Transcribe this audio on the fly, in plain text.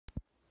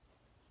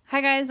Hi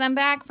guys, I'm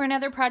back for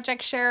another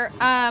project share.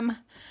 I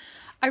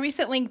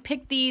recently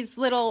picked these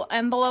little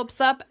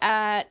envelopes up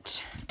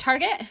at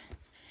Target,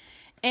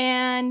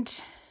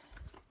 and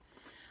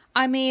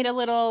I made a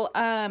little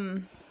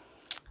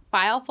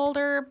file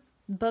folder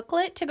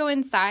booklet to go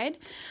inside.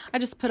 I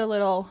just put a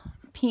little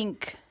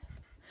pink,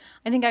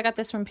 I think I got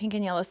this from Pink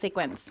and Yellow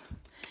Sequins,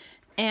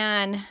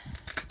 and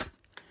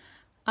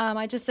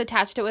I just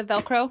attached it with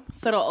Velcro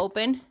so it'll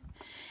open,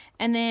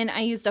 and then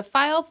I used a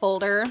file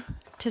folder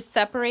to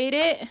separate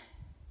it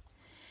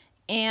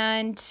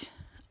and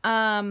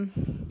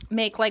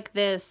make like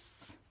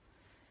this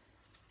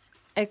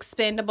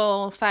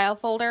expandable file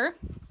folder.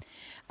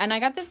 And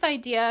I got this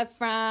idea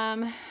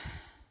from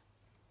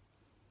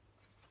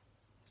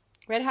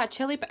Red Hot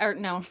Chili or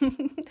no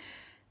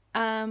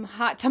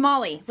Hot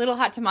Tamale, Little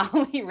Hot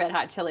Tamale, Red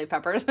Hot Chili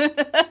Peppers.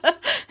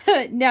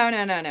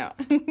 no.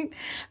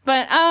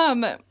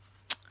 But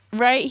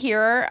right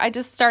here, I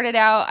just started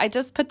out, I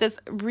just put this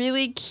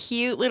really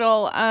cute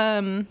little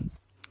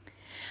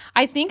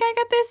I think I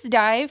got this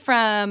die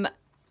from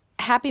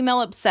Happy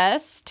Mail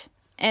Obsessed,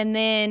 and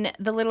then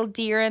the little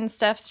deer and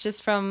stuff's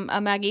just from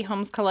a Maggie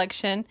Holmes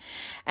collection.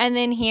 And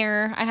then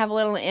here I have a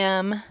little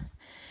M,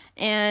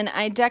 and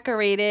I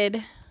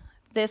decorated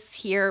this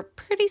here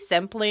pretty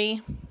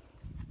simply.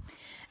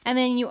 And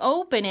then you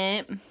open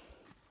it,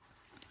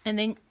 and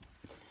then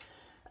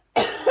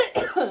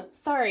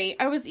sorry,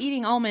 I was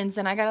eating almonds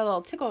and I got a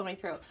little tickle in my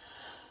throat.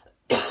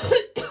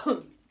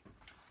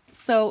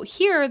 So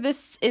here,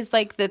 this is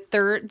like the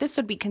third, this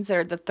would be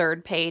considered the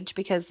third page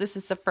because this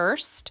is the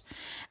first,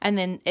 and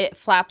then it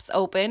flaps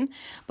open.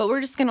 But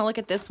we're just going to look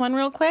at this one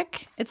real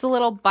quick. It's a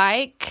little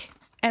bike,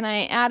 and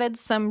I added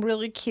some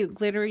really cute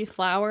glittery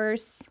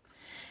flowers,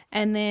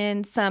 and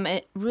then some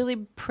really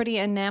pretty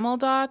enamel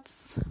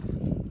dots.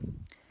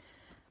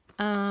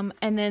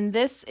 And then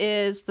this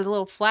is the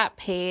little flat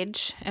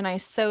page, and I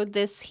sewed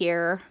this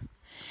here.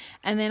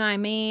 And then I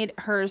made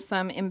her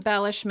some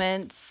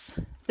embellishments.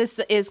 This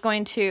is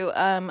going to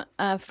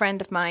a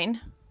friend of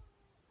mine.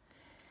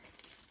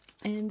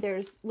 And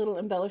there's little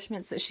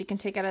embellishments that she can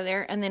take out of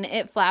there. And then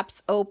it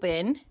flaps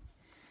open.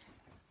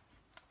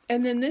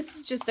 And then this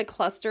is just a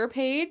cluster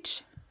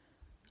page.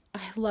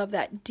 I love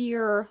that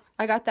deer.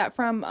 I got that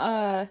from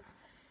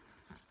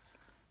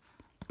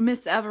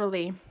Miss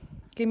Everly.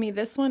 Gave me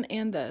this one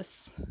and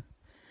this.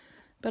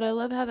 But I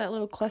love how that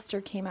little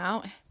cluster came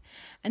out.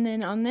 And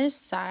then on this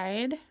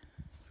side,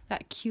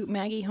 that cute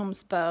Maggie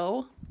Holmes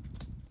bow.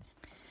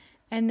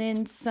 And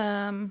then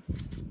some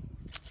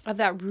of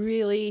that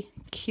really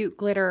cute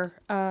glitter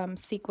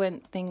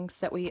sequin things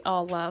that we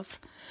all love.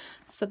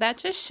 So that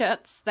just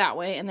shuts that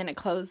way, and then it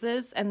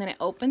closes, and then it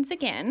opens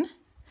again.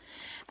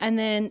 And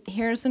then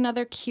here's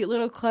another cute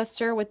little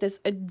cluster with this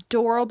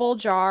adorable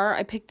jar.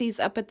 I picked these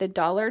up at the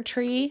Dollar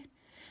Tree,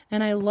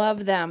 and I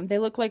love them. They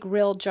look like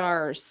real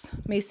jars,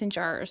 mason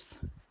jars.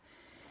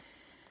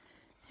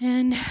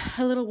 And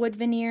a little wood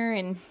veneer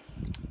and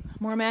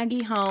more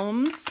Maggie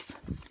Holmes.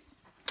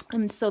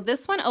 And so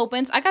this one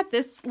opens. I got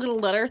this little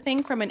letter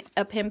thing from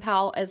a pen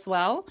pal as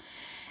well.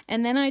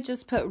 And then I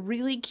just put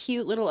really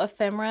cute little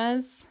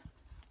ephemeras,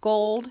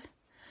 gold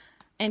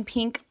and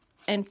pink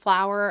and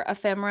flower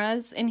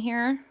ephemeras in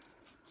here.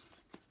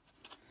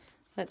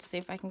 Let's see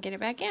if I can get it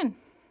back in.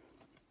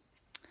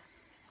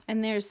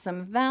 And there's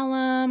some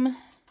vellum.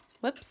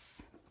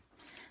 Whoops.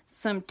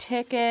 Some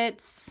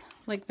tickets,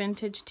 like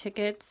vintage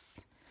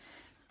tickets.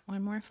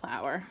 One more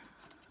flower.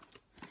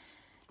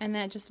 And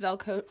that just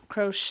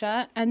Velcro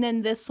shut. And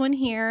then this one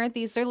here,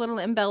 these are little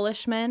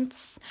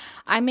embellishments.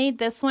 I made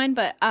this one,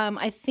 but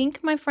I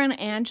think my friend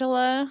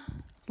Angela,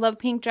 Love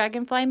Pink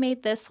Dragonfly,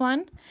 made this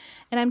one.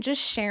 And I'm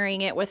just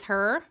sharing it with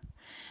her.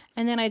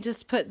 And then I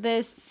just put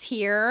this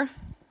here.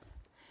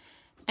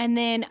 And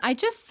then I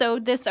just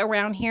sewed this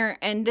around here.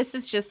 And this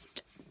is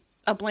just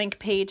a blank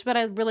page, but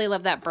I really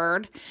love that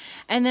bird.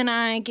 And then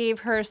I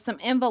gave her some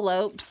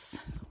envelopes.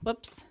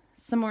 Whoops.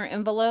 Some more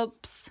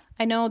envelopes.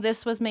 I know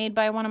this was made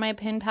by one of my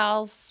pen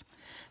pals.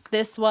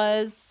 This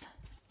was,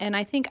 and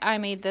I think I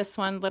made this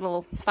one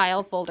little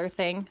file folder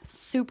thing.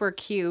 Super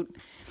cute.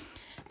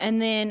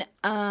 And then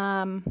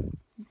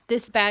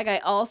this bag I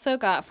also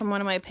got from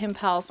one of my pen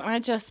pals. I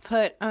just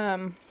put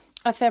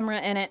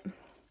ephemera in it.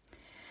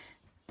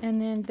 And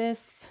then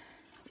this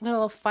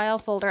little file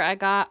folder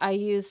I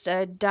used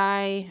a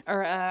die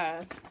or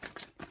a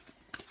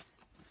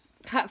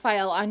cut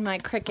file on my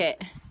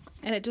Cricut.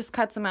 And it just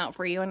cuts them out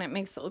for you, and it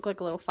makes it look like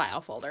a little file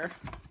folder.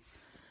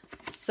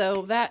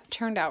 So that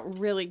turned out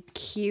really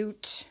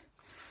cute.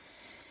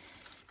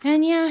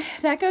 And yeah,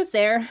 that goes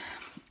there.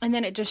 And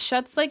then it just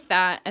shuts like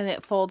that, and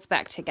it folds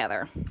back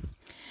together.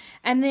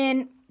 And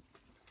then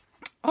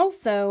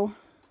also,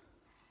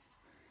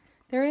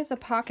 there is a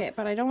pocket,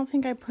 but I don't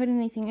think I put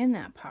anything in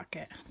that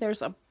pocket.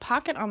 There's a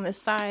pocket on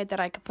this side that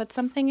I could put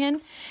something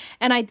in.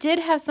 And I did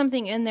have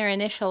something in there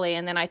initially,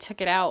 and then I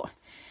took it out.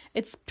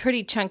 It's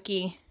pretty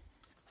chunky.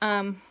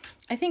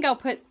 I think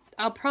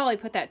I'll probably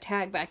put that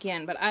tag back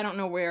in, but I don't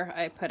know where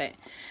I put it.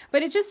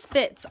 But it just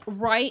fits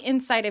right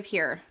inside of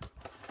here.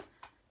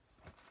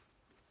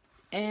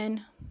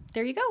 And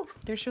there you go.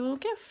 There's your little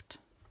gift.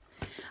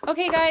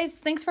 Okay, guys,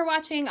 thanks for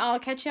watching. I'll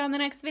catch you on the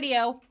next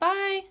video.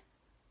 Bye.